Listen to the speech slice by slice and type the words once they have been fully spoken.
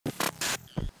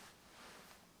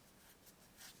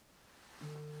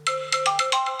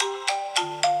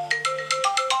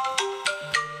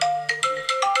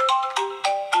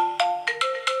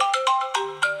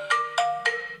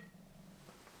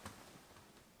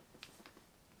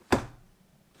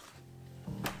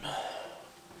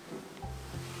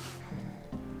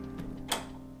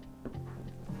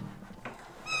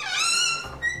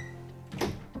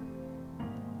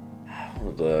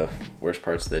the worst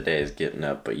parts of the day is getting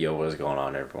up, but yo, what is going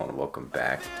on, everyone? Welcome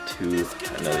back to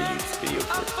another YouTube video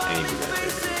for any of you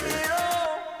guys that are new here.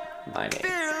 My name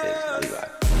is Levi.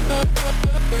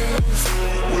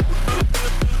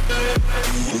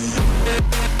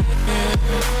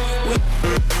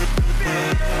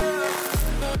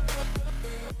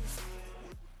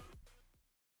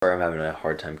 I'm having a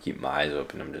hard time keeping my eyes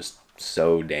open. I'm just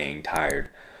so dang tired.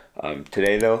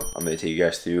 Today though, I'm going to take you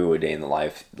guys through a day in the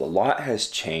life. A lot has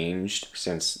changed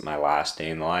since my last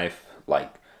day in the life,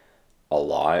 like a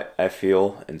lot, I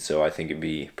feel, and so I think it'd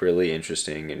be really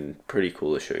interesting and pretty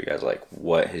cool to show you guys like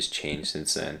what has changed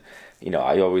since then. You know,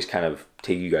 I always kind of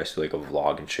take you guys through like a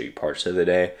vlog and show you parts of the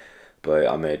day, but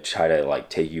I'm going to try to like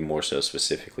take you more so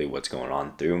specifically what's going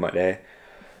on through my day.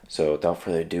 So without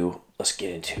further ado, let's get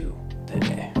into the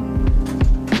day.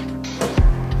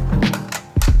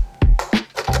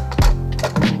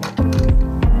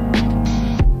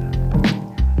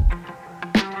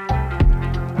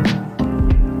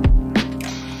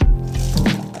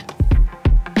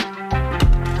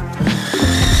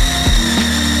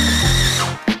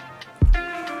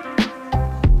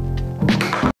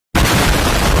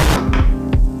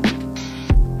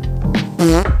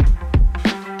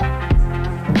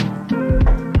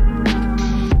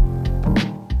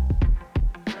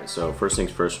 So first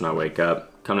things first, when I wake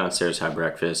up, come downstairs, have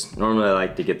breakfast. Normally I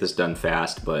like to get this done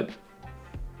fast, but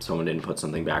someone didn't put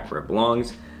something back where it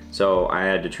belongs. So I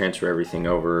had to transfer everything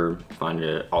over, find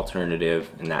an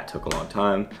alternative, and that took a long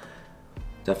time.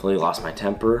 Definitely lost my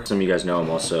temper. Some of you guys know I'm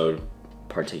also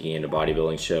partaking in a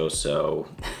bodybuilding show, so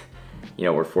you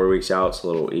know, we're 4 weeks out. It's a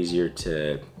little easier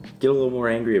to get a little more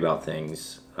angry about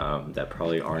things that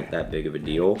probably aren't that big of a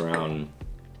deal. Around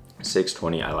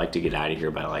 6:20, I like to get out of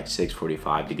here by like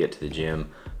 6:45 to get to the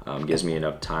gym. Gives me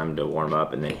enough time to warm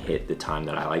up and then hit the time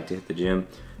that I like to hit the gym.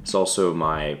 It's also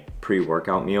my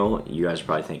pre-workout meal. You guys are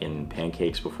probably thinking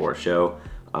pancakes before a show.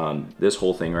 This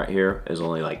whole thing right here is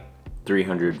only like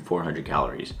 300, 400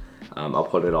 calories. I'll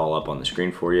put it all up on the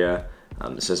screen for you.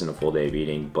 This isn't a full day of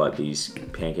eating, but these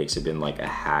pancakes have been like a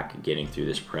hack getting through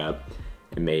this prep.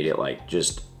 It made it like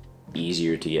just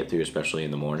easier to get through, especially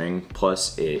in the morning.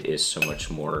 Plus it is so much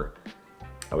more,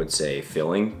 I would say,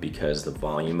 filling, because the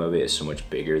volume of it is so much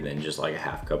bigger than just like a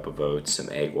half cup of oats, some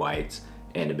egg whites,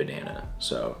 and a banana.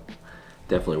 So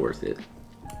definitely worth it.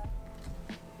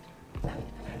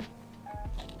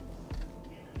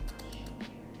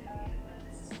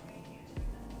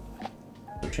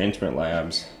 So Transparent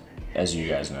Labs, as you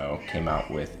guys know, came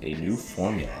out with a new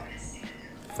formula.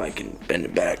 If I can bend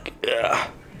it back, yeah.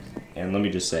 And let me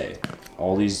just say,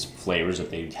 all these flavors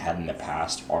that they've had in the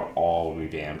past are all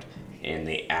revamped, and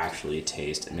they actually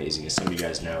taste amazing. As some of you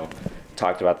guys know,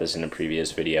 talked about this in a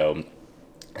previous video,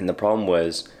 and the problem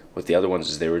was with the other ones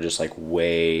is they were just like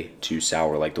way too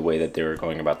sour, like the way that they were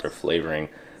going about their flavoring.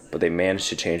 But they managed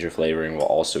to change their flavoring while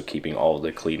also keeping all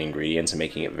the clean ingredients and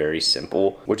making it very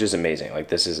simple, which is amazing. Like,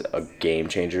 this is a game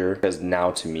changer, because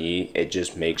now to me it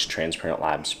just makes Transparent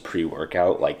Labs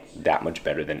pre-workout like that much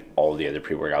better than all the other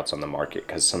pre-workouts on the market.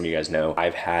 Because some of you guys know,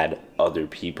 I've had other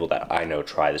people that I know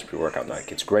try this pre-workout and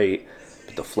like, it's great,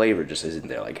 but the flavor just isn't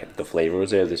there. Like, if the flavor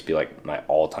was there, this would be like my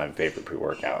all-time favorite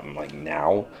pre-workout, and like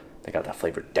now they got that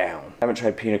flavor down. I haven't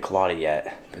tried pina colada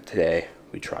yet, but today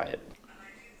we try it.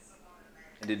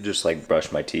 I did just like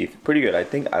brush my teeth. Pretty good. I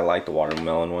think I like the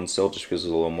watermelon one still, just because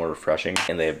it's a little more refreshing,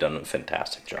 and they have done a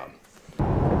fantastic job.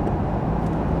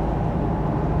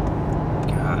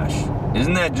 Gosh,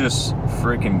 isn't that just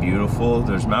freaking beautiful?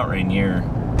 There's Mount Rainier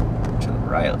to the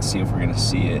right. Let's see if we're gonna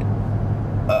see it.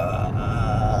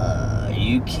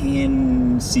 You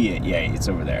can see it. Yeah, it's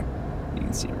over there. You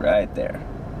can see it right there.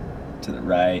 To the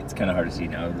right. It's kind of hard to see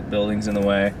now, the building's in the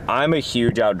way. I'm a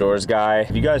huge outdoors guy.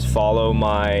 If you guys follow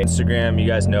my Instagram, you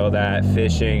guys know that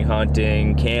fishing,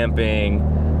 hunting, camping,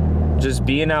 just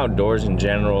being outdoors in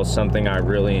general is something I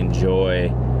really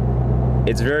enjoy.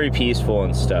 It's very peaceful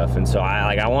and stuff, and so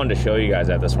I wanted to show you guys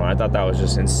at this one. I thought that was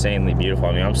just insanely beautiful.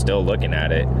 I mean, I'm still looking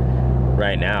at it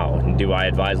right now. And do I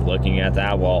advise looking at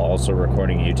that while also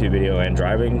recording a YouTube video and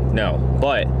driving? No,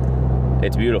 but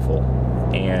it's beautiful.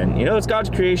 And you know, it's God's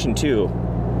creation too.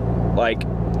 Like,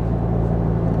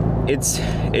 it's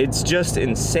just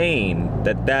insane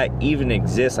that that even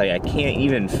exists. Like, I can't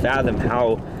even fathom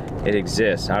how it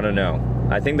exists. I don't know.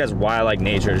 I think that's why I like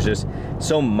nature. It's just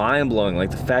so mind-blowing.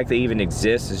 Like, the fact that it even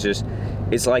exists is just,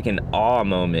 it's like an awe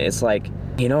moment. It's like,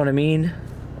 you know what I mean?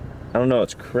 I don't know,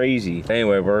 it's crazy.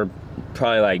 Anyway, we're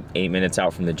probably like 8 minutes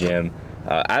out from the gym.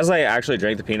 As I actually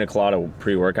drank the pina colada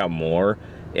pre-workout more,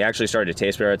 it actually started to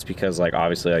taste better. It's because, like,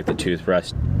 obviously, like, the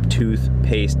toothpaste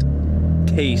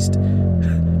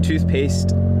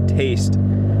taste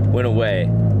went away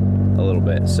a little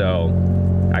bit. So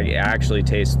I actually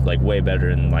taste like way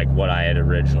better than like what I had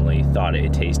originally thought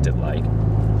it tasted like,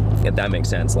 if that makes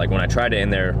sense. Like when I tried it in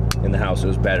there in the house, it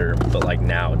was better, but like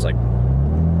now it's like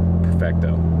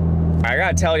perfecto. I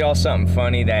gotta tell y'all something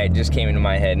funny that just came into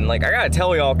my head, and like I gotta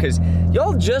tell y'all because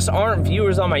y'all just aren't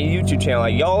viewers on my YouTube channel.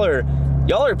 Like y'all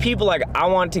are people like I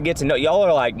want to get to know. Y'all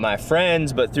are like my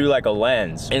friends, but through like a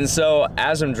lens. And so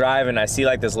as I'm driving, I see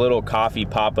like this little coffee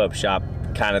pop-up shop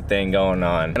kind of thing going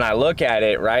on, and I look at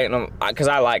it, right, and because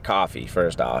I like coffee,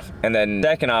 first off, and then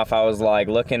second off, I was like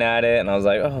looking at it and I was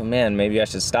like, oh man, maybe I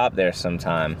should stop there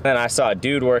sometime. Then I saw a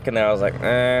dude working there. I was like,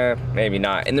 maybe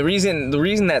not. And the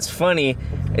reason that's funny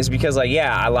is because like,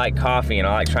 yeah, I like coffee and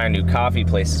I like trying new coffee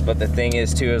places, but the thing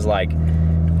is too is like, you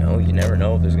know, you never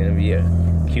know if there's gonna be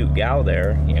a cute gal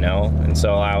there, you know. And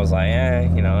so I was like,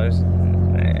 you know,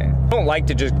 I don't like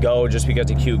to just go just because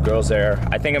a cute girl's there.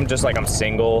 I think I'm just like, I'm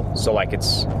single, so like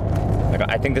it's like,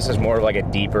 I think this is more of like a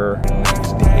deeper,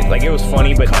 like it was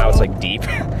funny, but now it's like deep.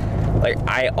 Like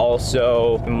I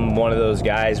also am one of those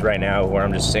guys right now where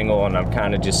I'm just single and I'm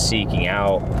kind of just seeking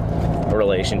out a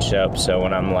relationship. So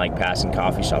when I'm like passing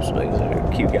coffee shops, like, is there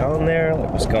a cute gal in there?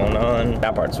 Like what's going on?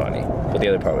 That part's funny, but the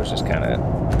other part was just kind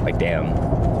of like, damn.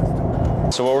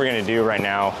 So what we're gonna do right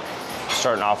now,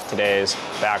 starting off today's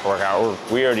back workout,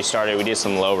 we already started, we did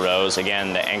some low rows.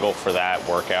 Again, the angle for that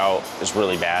workout is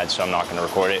really bad, so I'm not gonna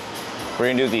record it. We're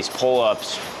gonna do these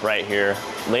pull-ups right here.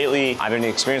 Lately, I've been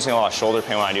experiencing a lot of shoulder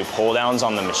pain when I do pull-downs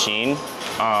on the machine.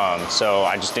 So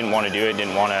I just didn't wanna do it,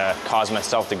 didn't wanna cause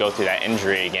myself to go through that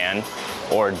injury again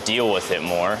or deal with it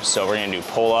more. So we're gonna do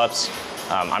pull-ups.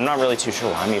 I'm not really too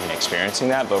sure why I'm even experiencing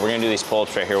that, but we're gonna do these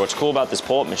pull-ups right here. What's cool about this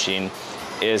pull-up machine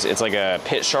is it's like a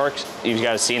pit shark. You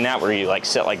guys seen that where you like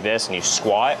sit like this and you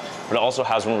squat, but it also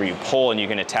has one where you pull and you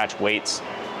can attach weights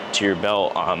to your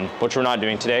belt, which we're not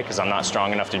doing today because I'm not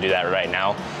strong enough to do that right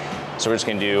now. So we're just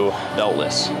gonna do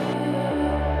beltless.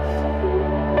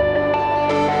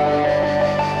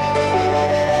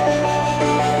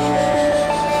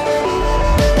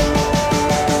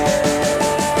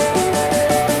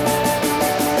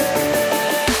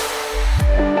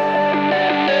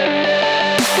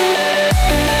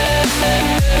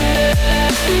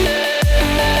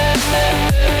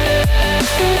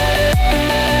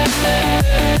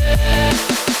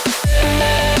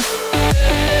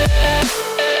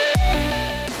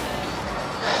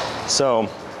 So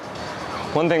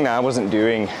one thing that I wasn't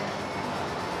doing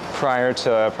prior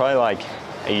to probably like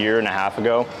a year and a half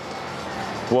ago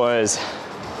was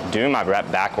doing my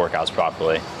back workouts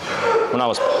properly. When I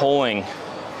was pulling,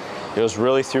 it was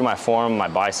really through my forearm, my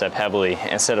bicep heavily,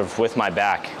 instead of with my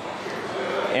back.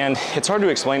 And it's hard to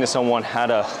explain to someone how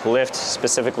to lift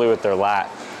specifically with their lat.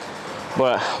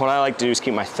 But what I like to do is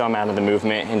keep my thumb out of the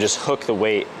movement and just hook the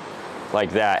weight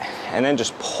like that, and then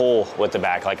just pull with the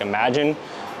back. Like imagine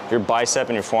your bicep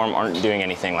and your forearm aren't doing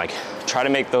anything. Like try to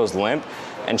make those limp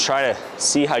and try to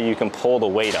see how you can pull the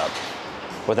weight up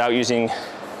without using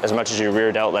as much as your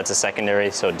rear delt. That's a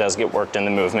secondary, so it does get worked in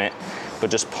the movement,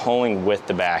 but just pulling with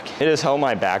the back. It has helped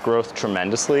my back growth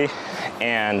tremendously,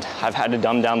 and I've had to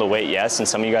dumb down the weight, yes, and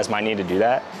some of you guys might need to do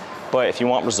that, but if you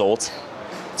want results,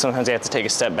 sometimes you have to take a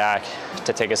step back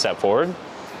to take a step forward.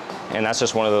 And that's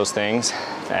just one of those things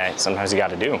that sometimes you got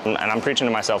to do. And I'm preaching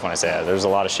to myself when I say that. There's a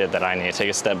lot of shit that I need to take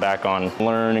a step back on,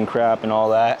 learn and crap and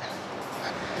all that.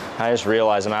 I just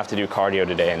realized I'm gonna have to do cardio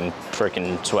today in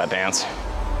freaking sweatpants.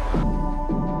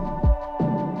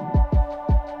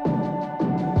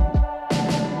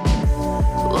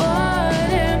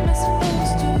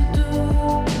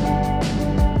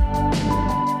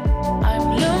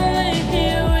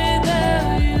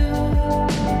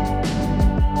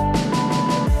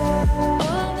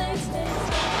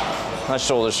 My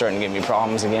shoulder's starting to give me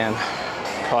problems again.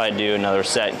 Probably do another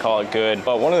set and call it good.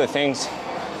 But one of the things,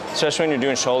 especially when you're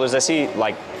doing shoulders, I see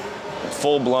like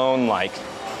full-blown, like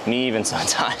me even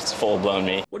sometimes, full-blown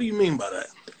me. What do you mean by that?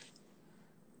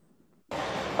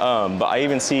 But I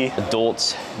even see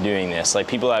adults doing this, like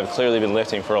people that have clearly been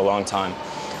lifting for a long time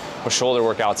with shoulder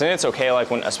workouts. And it's okay,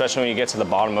 like when, especially when you get to the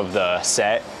bottom of the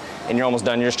set and you're almost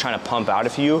done, you're just trying to pump out a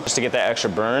few just to get that extra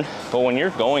burn. But when you're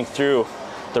going through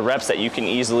the reps that you can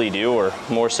easily do, or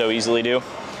more so easily do,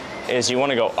 is you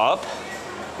want to go up,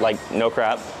 like no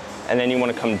crap, and then you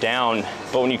want to come down.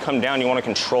 But when you come down, you want to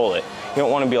control it. You don't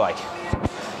want to be like,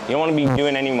 you don't want to be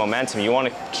doing any momentum. You want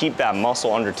to keep that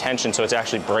muscle under tension so it's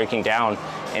actually breaking down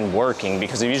and working.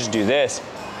 Because if you just do this,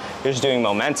 you're just doing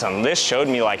momentum. This showed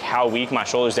me like how weak my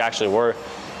shoulders actually were,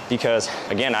 because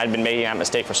again, I'd been making that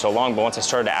mistake for so long, but once I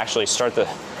started to actually start the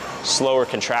slower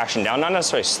contraction down. Not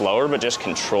necessarily slower, but just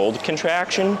controlled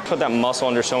contraction. Put that muscle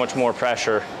under so much more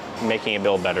pressure, making it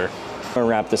build better. I'm gonna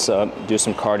wrap this up, do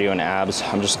some cardio and abs.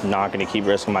 I'm just not gonna keep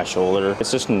risking my shoulder.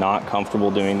 It's just not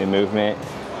comfortable doing the movement.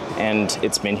 And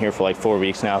it's been here for like 4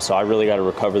 weeks now, so I really gotta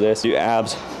recover this. Do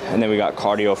abs, and then we got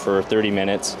cardio for 30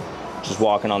 minutes. Just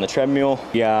walking on the treadmill.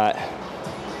 We got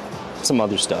some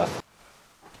other stuff.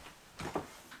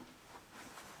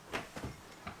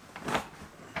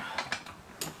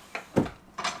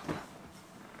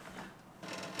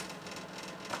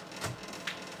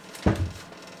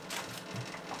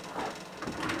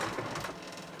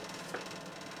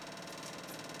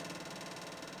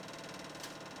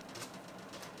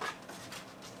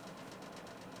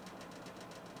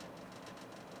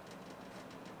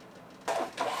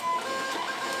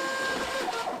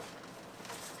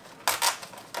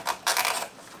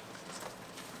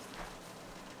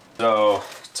 So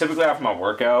typically after my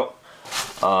workout,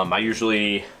 I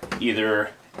usually either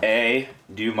A,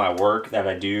 do my work that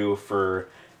I do for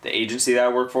the agency that I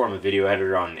work for. I'm a video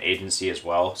editor on an agency as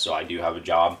well, so I do have a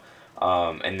job.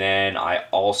 And then I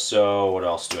also, what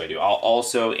else do I do? I'll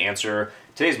also answer,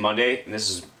 today's Monday, and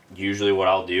this is usually what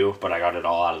I'll do, but I got it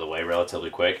all out of the way relatively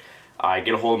quick. I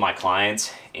get a hold of my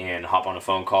clients and hop on a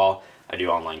phone call. I do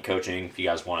online coaching. If you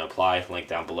guys want to apply, link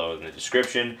down below in the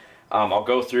description. I'll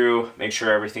go through, make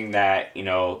sure everything that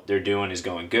they're doing is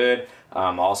going good.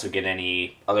 I'll also get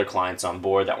any other clients on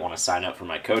board that want to sign up for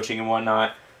my coaching and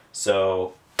whatnot.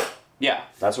 So yeah,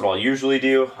 that's what I'll usually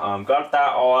do. Got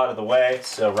that all out of the way.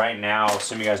 So right now,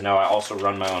 assuming you guys know, I also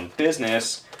run my own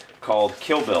business called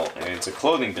KillBuillt, and it's a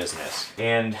clothing business.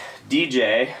 And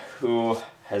DJ, who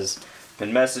has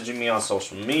been messaging me on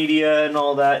social media and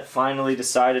all that, finally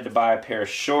decided to buy a pair of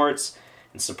shorts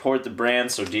and support the brand.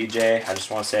 So DJ, I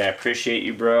just want to say I appreciate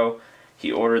you, bro.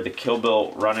 He ordered the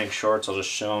KillBuillt running shorts. I'll just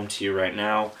show them to you right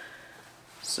now.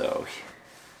 So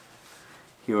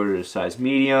he ordered a size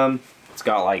medium. It's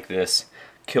got like this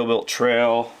KillBuillt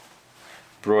trail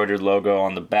embroidered logo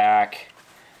on the back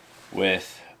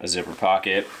with a zipper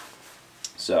pocket.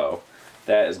 So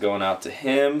that is going out to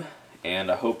him,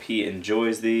 and I hope he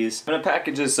enjoys these. I'm gonna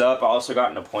package this up. I also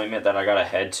got an appointment that I gotta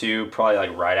head to probably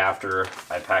like right after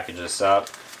I package this up.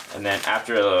 And then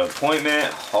after the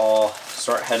appointment, I'll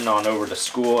start heading on over to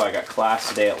school. I got class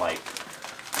today at like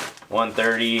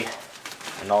 1:30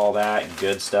 and all that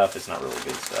good stuff. It's not really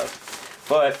good stuff,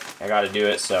 but I gotta do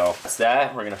it. So that's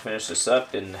that. We're gonna finish this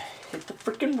up and hit the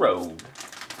freaking road.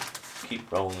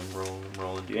 Keep rolling, rolling,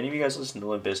 rolling. Do any of you guys listen to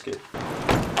Limp Bizkit?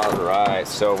 Alright,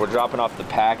 so we're dropping off the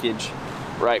package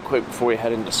right quick before we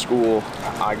head into school.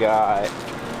 I got,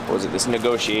 what was it, this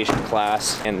negotiation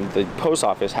class, and the post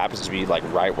office happens to be like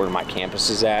right where my campus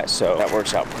is at, so that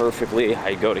works out perfectly.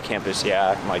 I go to campus,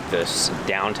 yeah, like this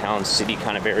downtown city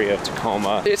kind of area of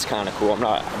Tacoma. It's kind of cool. I'm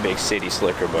not a big city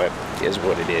slicker, but it is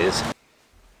what it is.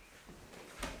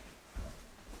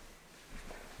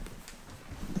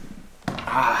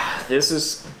 This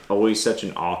is always such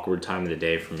an awkward time of the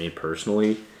day for me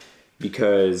personally,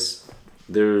 because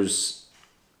there's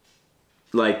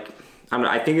like,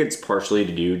 I think it's partially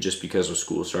to do just because of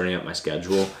school starting up my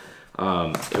schedule.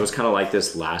 It was kind of like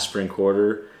this last spring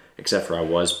quarter, except for I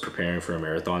was preparing for a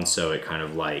marathon, so it kind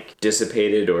of like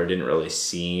dissipated, or didn't really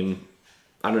seem,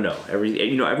 I don't know,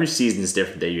 every season is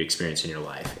different that you experience in your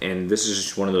life, and this is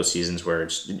just one of those seasons where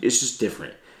it's just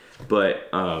different. But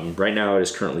right now it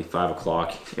is currently 5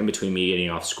 o'clock. In between me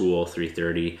getting off school,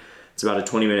 3:30. It's about a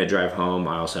 20-minute drive home.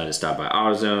 I also had to stop by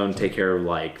AutoZone, take care of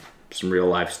like some real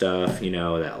life stuff,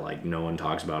 that like no one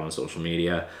talks about on social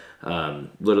media.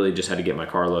 Literally just had to get my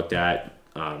car looked at.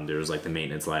 There was like the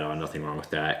maintenance light on, nothing wrong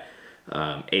with that.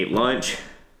 Ate lunch,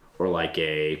 or like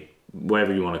a,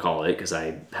 whatever you want to call it, because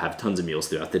I have tons of meals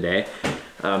throughout the day.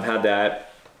 Had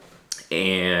that,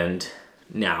 and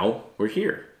now we're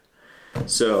here.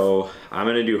 So I'm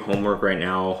gonna do homework right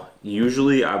now.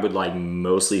 Usually I would like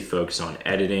mostly focus on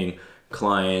editing,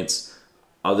 clients,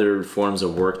 other forms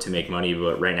of work to make money,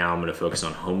 but right now I'm gonna focus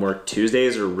on homework.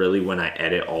 Tuesdays are really when I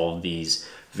edit all of these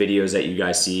videos that you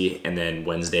guys see, and then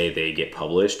Wednesday they get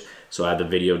published. So I have the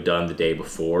video done the day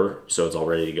before, so it's all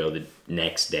ready to go the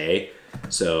next day.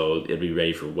 So it'll be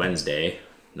ready for Wednesday,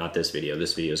 not this video.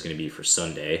 This video is gonna be for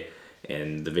Sunday.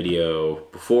 And the video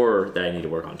before that I need to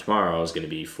work on tomorrow is going to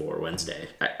be for Wednesday.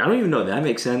 I don't even know if that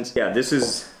makes sense. Yeah, this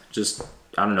is just,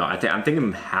 I don't know. I'm thinking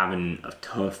I'm having a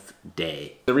tough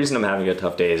day. The reason I'm having a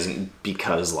tough day isn't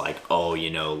because like,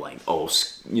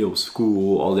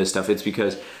 school, all this stuff. It's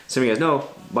because some of you guys know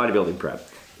bodybuilding prep.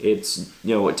 It's,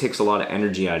 it takes a lot of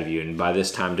energy out of you. And by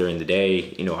this time during the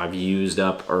day, I've used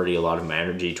up already a lot of my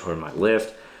energy toward my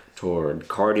lift. toward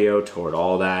cardio, toward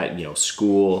all that, you know,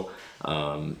 school,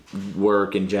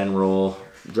 work in general,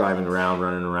 driving around,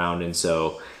 running around. And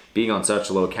so being on such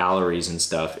low calories and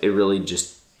stuff, it really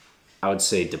just, I would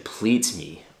say, depletes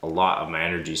me a lot of my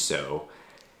energy. So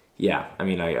yeah, I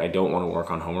mean, I don't want to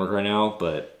work on homework right now,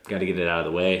 but got to get it out of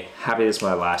the way. Happy this is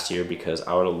my last year because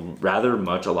I would rather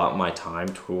much allot my time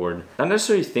toward not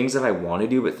necessarily things that I want to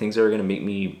do, but things that are going to make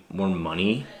me more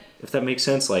money, if that makes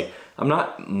sense. Like, I'm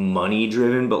not money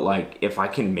driven, but like if I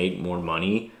can make more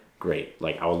money, great.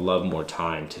 Like, I would love more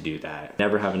time to do that.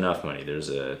 Never have enough money. There's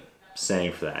a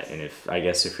saying for that. And I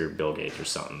guess if you're Bill Gates or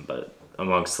something, but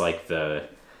amongst like the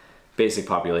basic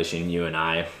population, you and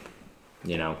I,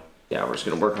 you know, yeah, we're just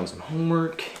gonna work on some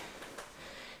homework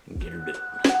and get her done.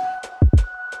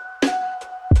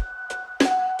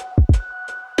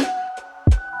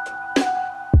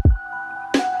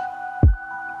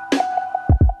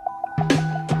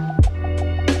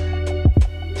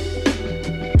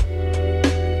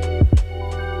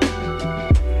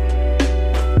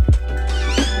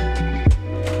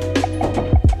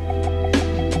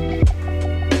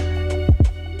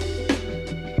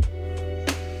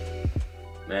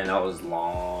 Man, that was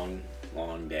long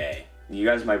day. You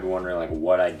guys might be wondering like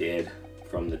what I did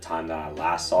from the time that I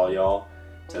last saw y'all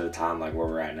to the time like where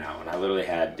we're at now. And I literally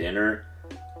had dinner,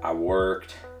 I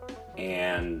worked,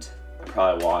 and I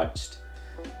probably watched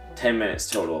 10 minutes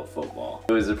total of football.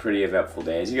 It was a pretty eventful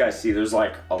day. As you guys see, there's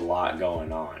like a lot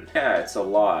going on. Yeah, it's a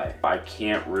lot. I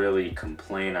can't really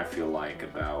complain, I feel like,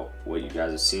 about what you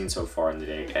guys have seen so far in the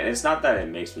day. And it's not that it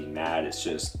makes me mad, it's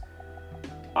just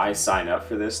I sign up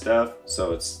for this stuff,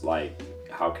 so it's like,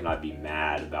 how can I be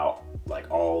mad about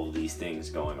like all of these things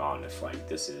going on if like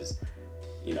this is,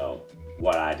 you know,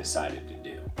 what I decided to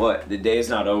do. But the day is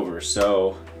not over,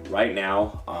 so right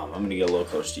now I'm gonna get a little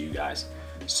close to you guys.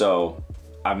 So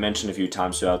I've mentioned a few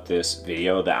times throughout this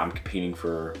video that I'm competing in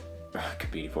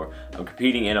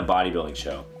a bodybuilding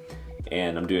show,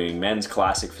 and I'm doing men's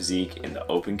classic physique in the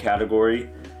open category.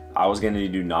 I was gonna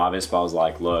do novice, but I was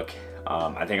like, look,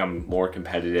 I think I'm more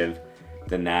competitive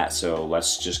than that, so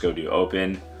let's just go do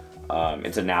open.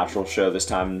 It's a natural show this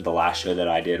time. The last show that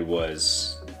I did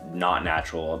was not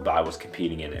natural, but I was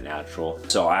competing in it natural.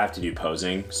 So I have to do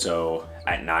posing. So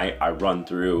at night I run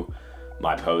through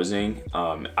my posing.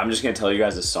 I'm just gonna tell you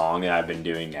guys a song that I've been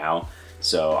doing now.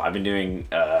 So I've been doing,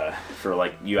 for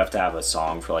like, you have to have a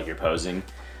song for like your posing.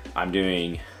 I'm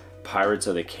doing Pirates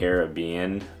of the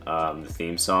Caribbean, the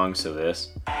theme song, so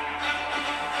this.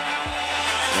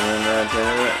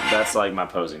 That's like my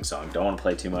posing song. Don't want to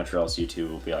play too much or else YouTube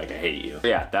will be like, I hate you. But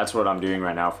yeah, that's what I'm doing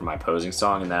right now for my posing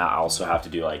song. And then I also have to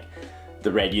do like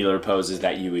the regular poses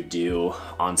that you would do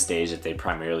on stage that they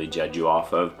primarily judge you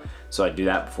off of. So I do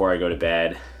that before I go to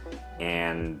bed.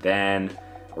 And then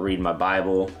I read my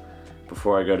Bible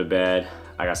before I go to bed.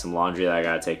 I got some laundry that I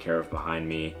gotta take care of behind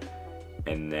me.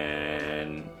 And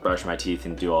then brush my teeth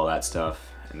and do all that stuff.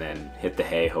 And then hit the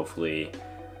hay, hopefully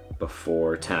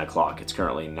before 10 o'clock. It's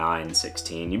currently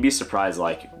 9:16. You'd be surprised,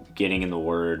 like getting in the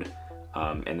word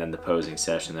and then the posing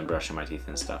session, then brushing my teeth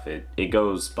and stuff. It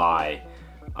goes by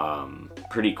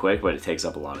pretty quick, but it takes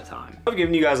up a lot of time. I've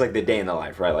given you guys like the day in the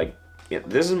life, right? Like, yeah,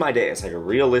 this is my day. It's like a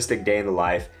realistic day in the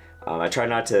life. I try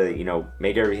not to, you know,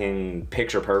 make everything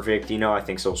picture perfect. You know, I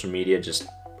think social media just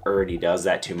already does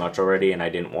that too much already, and I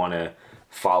didn't want to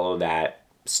follow that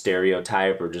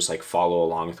stereotype or just like follow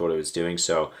along with what it was doing.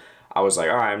 So I was like,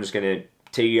 all right, I'm just gonna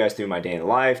take you guys through my day in the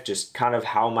life, just kind of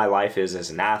how my life is as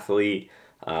an athlete,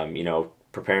 you know,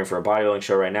 preparing for a bodybuilding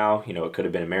show right now. You know, it could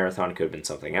have been a marathon, it could have been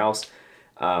something else.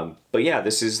 But yeah,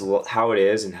 this is how it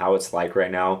is and how it's like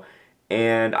right now.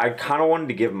 And I kind of wanted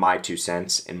to give my 2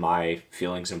 cents and my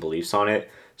feelings and beliefs on it.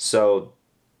 So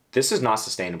this is not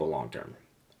sustainable long term.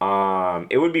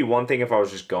 It would be one thing if I was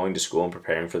just going to school and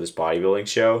preparing for this bodybuilding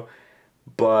show.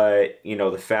 But, you know,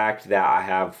 the fact that I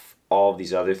have all of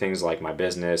these other things like my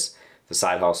business, the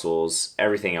side hustles,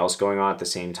 everything else going on at the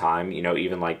same time, you know,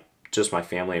 even like just my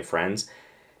family and friends,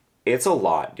 it's a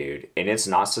lot, dude, and it's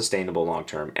not sustainable long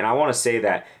term. And I want to say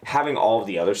that having all of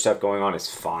the other stuff going on is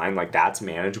fine, like that's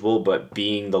manageable, but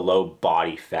being the low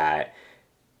body fat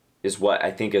is what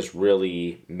I think is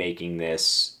really making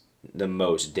this the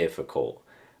most difficult.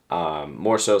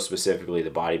 More so specifically the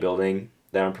bodybuilding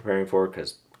that I'm preparing for,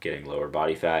 because getting lower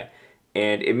body fat.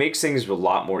 And it makes things a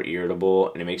lot more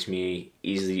irritable, and it makes me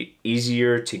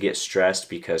easier to get stressed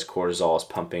because cortisol is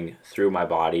pumping through my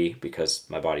body because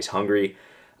my body's hungry.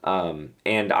 And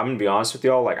I'm gonna be honest with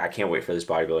y'all, like I can't wait for this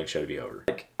bodybuilding show to be over.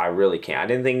 Like I really can't. I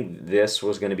didn't think this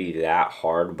was gonna be that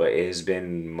hard, but it has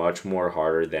been much more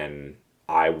harder than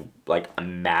I like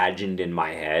imagined in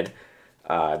my head.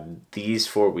 these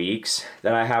 4 weeks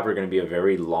that I have are going to be a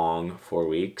very long 4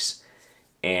 weeks,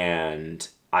 and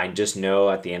I just know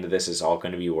at the end of this it's all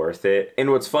going to be worth it.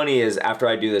 And what's funny is after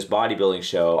I do this bodybuilding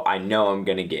show, I know I'm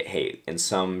going to get hate in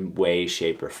some way,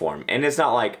 shape, or form. And it's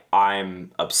not like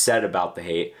I'm upset about the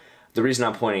hate. The reason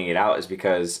I'm pointing it out is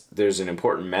because there's an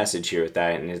important message here with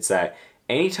that, and it's that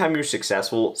anytime you're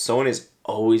successful, someone is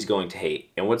always going to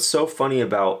hate. And what's so funny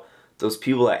about those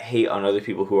people that hate on other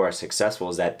people who are successful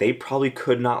is that they probably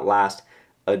could not last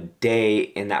a day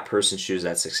in that person's shoes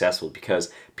that's successful,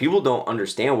 because people don't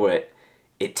understand what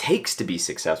it takes to be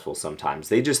successful sometimes.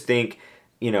 They just think,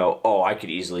 you know, oh, I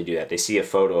could easily do that. They see a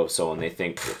photo of someone, they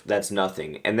think, that's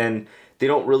nothing. And then they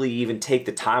don't really even take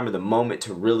the time or the moment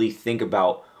to really think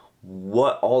about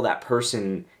what all that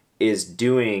person is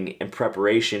doing in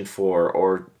preparation for,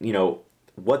 or, you know,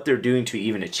 what they're doing to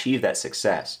even achieve that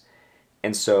success.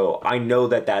 And so I know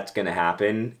that that's going to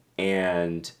happen,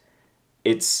 and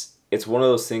it's one of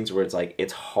those things where it's like,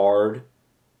 it's hard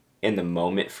in the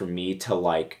moment for me to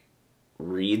like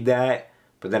read that,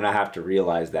 but then I have to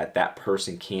realize that that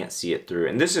person can't see it through.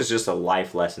 And this is just a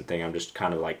life lesson thing I'm just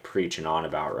kind of like preaching on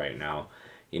about right now,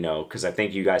 you know, because I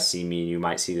think you guys see me and you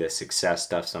might see the success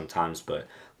stuff sometimes, but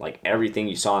like everything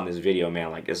you saw in this video, man,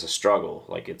 like it's a struggle.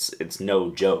 Like it's no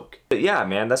joke. But yeah,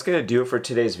 man, that's gonna do it for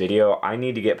today's video. I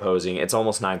need to get posing. It's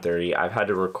almost 9:30. I've had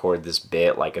to record this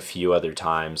bit like a few other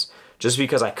times just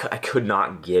because I could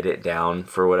not get it down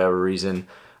for whatever reason.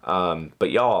 But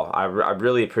y'all, I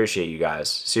really appreciate you guys,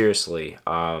 seriously.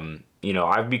 You know,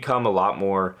 I've become a lot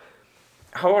more,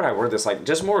 how would I word this, like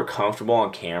just more comfortable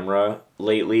on camera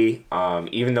lately.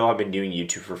 Even though I've been doing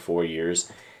YouTube for 4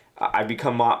 years, I've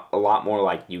become a lot more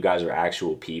like you guys are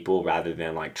actual people rather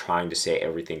than like trying to say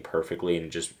everything perfectly,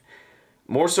 and just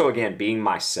more so, again, being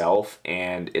myself.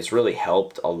 And it's really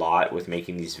helped a lot with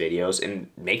making these videos,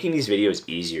 and making these videos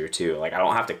easier too. Like I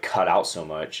don't have to cut out so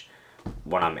much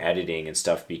when I'm editing and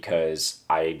stuff, because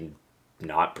I'm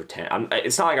not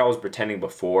it's not like I was pretending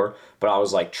before, but I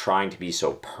was like trying to be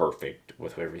so perfect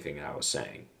with everything that I was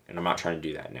saying, and I'm not trying to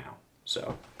do that now.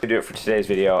 So to do it for today's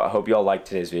video. I hope you all liked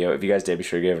today's video. If you guys did, be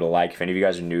sure to give it a like. If any of you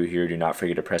guys are new here, do not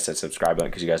forget to press that subscribe button,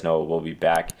 because you guys know we'll be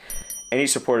back. Any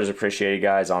support is appreciated,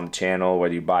 guys, on the channel,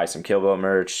 whether you buy some KillBuillt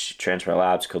merch, Transfer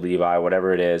Labs, KillBuillt,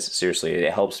 whatever it is. Seriously,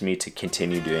 it helps me to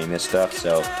continue doing this stuff.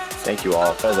 So thank you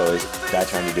all. As always, God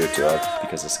trying to do it to us,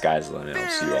 because the sky's the limit. I'll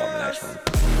see you all in the next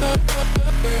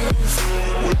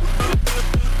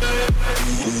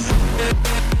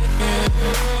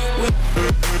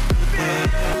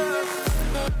one.